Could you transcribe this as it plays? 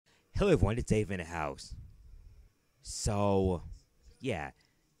Hello everyone, it's Dave in the house. So, yeah,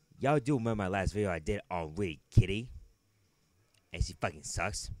 y'all do remember my last video I did on Kitty, and she fucking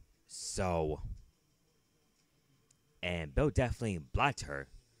sucks. So, and Bill definitely blocked her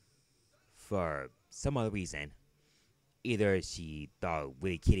for some other reason. Either she thought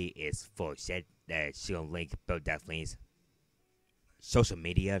Willie Kitty is full of shit that she don't link Bill Deflin's social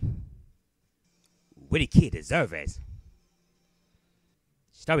media. Willie Kitty deserves it.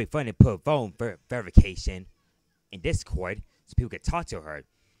 She thought it'd be fun to put phone verification in Discord so people could talk to her.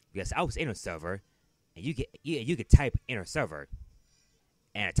 Because I was in her server, and you could type in her server,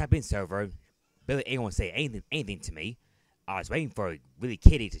 and I type in server. Billy ain't gonna say anything to me. I was waiting for Willie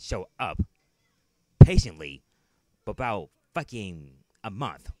Kitty to show up patiently for about fucking a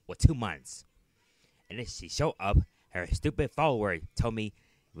month or 2 months, and then she showed up. Her stupid follower told me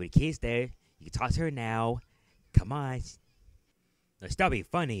Willie Kitty's there. You can talk to her now. Come on. It's not be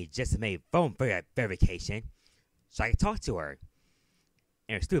funny just to make phone verification so I can talk to her.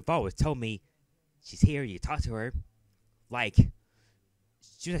 And her stupid followers told me she's here, you talk to her. Like,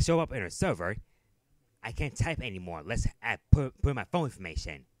 she doesn't show up in her server. I can't type anymore unless I put in my phone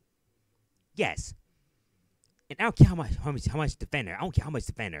information. Yes. And I don't care how much defender. I don't care how much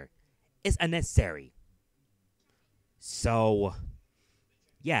defender. It's unnecessary. So,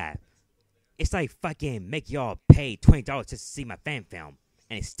 yeah. It's like fucking make y'all pay $20 just to see my fan film.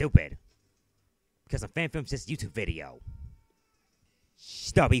 And it's stupid. Because a fan film's just a YouTube video.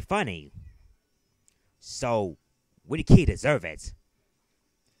 Still be funny. So, Willie Kitty deserve it.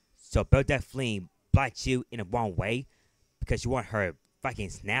 So, Bill definitely blocked you in the wrong way because you want her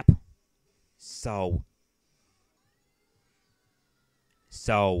fucking snap. So,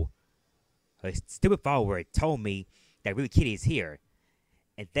 her stupid follower told me that Willie Kitty is here.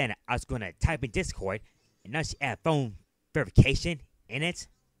 And then I was going to type in Discord, and now she add phone verification in it.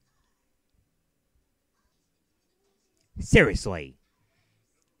 Seriously.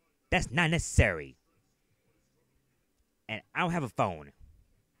 That's not necessary. And I don't have a phone.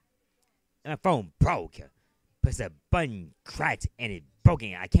 My phone broke. Plus the button cracked and it's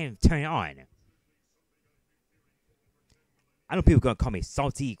broken. I can't turn it on. I know people are gonna call me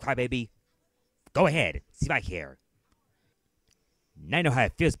salty crybaby. Go ahead. See if I care. Now I know how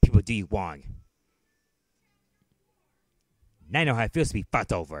it feels people do you wrong. Now I know how it feels to be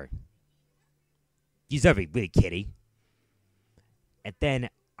fucked over. You deserve it, Willie Kitty. And then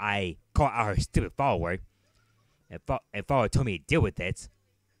I called out her stupid follower. And follower told me to deal with it.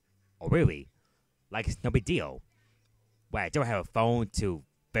 Oh, really? Like it's no big deal. Well, I don't have a phone to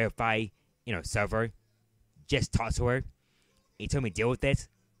verify in her server. Just talk to her. He told me to deal with it.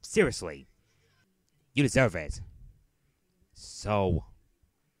 Seriously. You deserve it. So,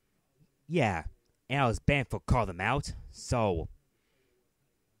 yeah. And I was banned for calling them out. So,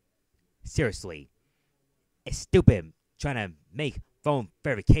 seriously. It's stupid trying to make phone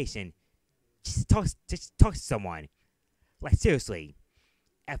verification. Just talk to someone. Like, seriously.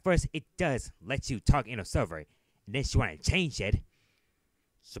 At first, it does let you talk in a server. And then she want to change it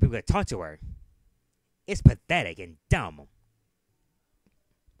so people can talk to her. It's pathetic and dumb.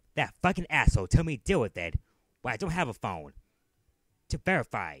 That fucking asshole told me to deal with it when I don't have a phone to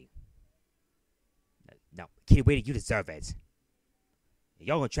verify. No, Kitty Waiter, you deserve it.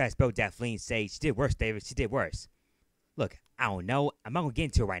 Y'all gonna try to spell Daphne and say she did worse, David. She did worse. Look, I don't know. I'm not gonna get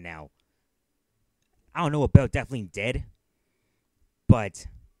into it right now. I don't know what Belle Daphne did, but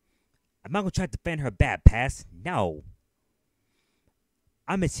I'm not gonna try to defend her bad past. No.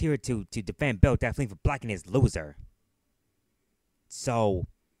 I'm just here to defend Belle Daphne for blocking his loser. So,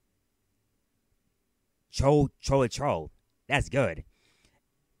 troll. That's good.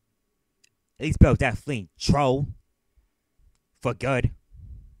 At least Belle Daphne troll for good.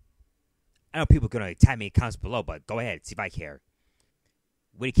 I know people are gonna attack me in comments below, but go ahead, see if I care.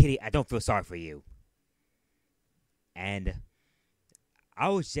 Willie Kitty, I don't feel sorry for you. And I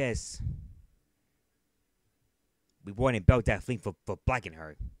was just rewarding Belle Daphne for blocking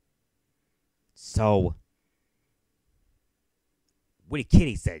her. So, Willie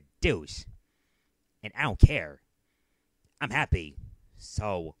Kitty's a douche. And I don't care. I'm happy.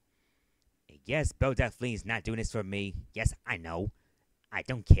 So, yes, Belle Daphne's not doing this for me. Yes, I know. I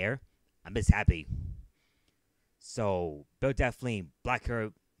don't care. I'm just happy. So, Belle Daphne block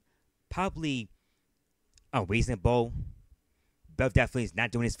her. Probably unreasonable. Belle Daphne's not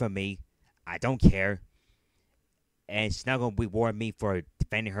doing this for me. I don't care. And she's not going to reward me for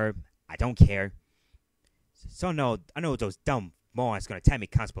defending her. I don't care. So, no, I know those dumb morons going to attack me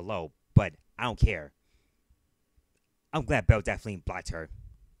comments below, but I don't care. I'm glad Belle Daphne blocked her.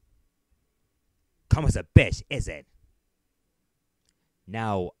 Come as a bitch, is it?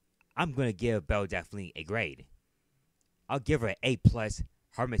 Now, I'm gonna give Belle definitely a grade. I'll give her an A plus.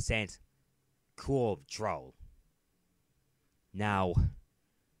 100% cool troll. Now,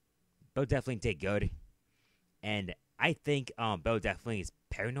 Belle definitely did good, and I think Belle definitely is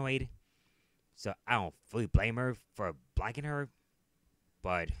paranoid. So I don't fully blame her for blocking her,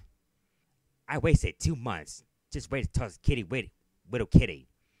 but I wasted 2 months just waiting to talk to Kitty Wittle Kitty.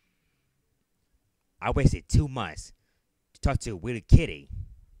 I wasted 2 months to talk to Wittle Kitty.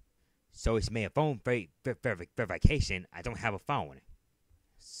 So it's made a phone verification. I don't have a phone.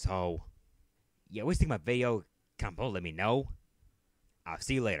 So, yeah, what you think my video? Comment below, let me know. I'll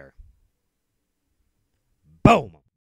see you later. Boom!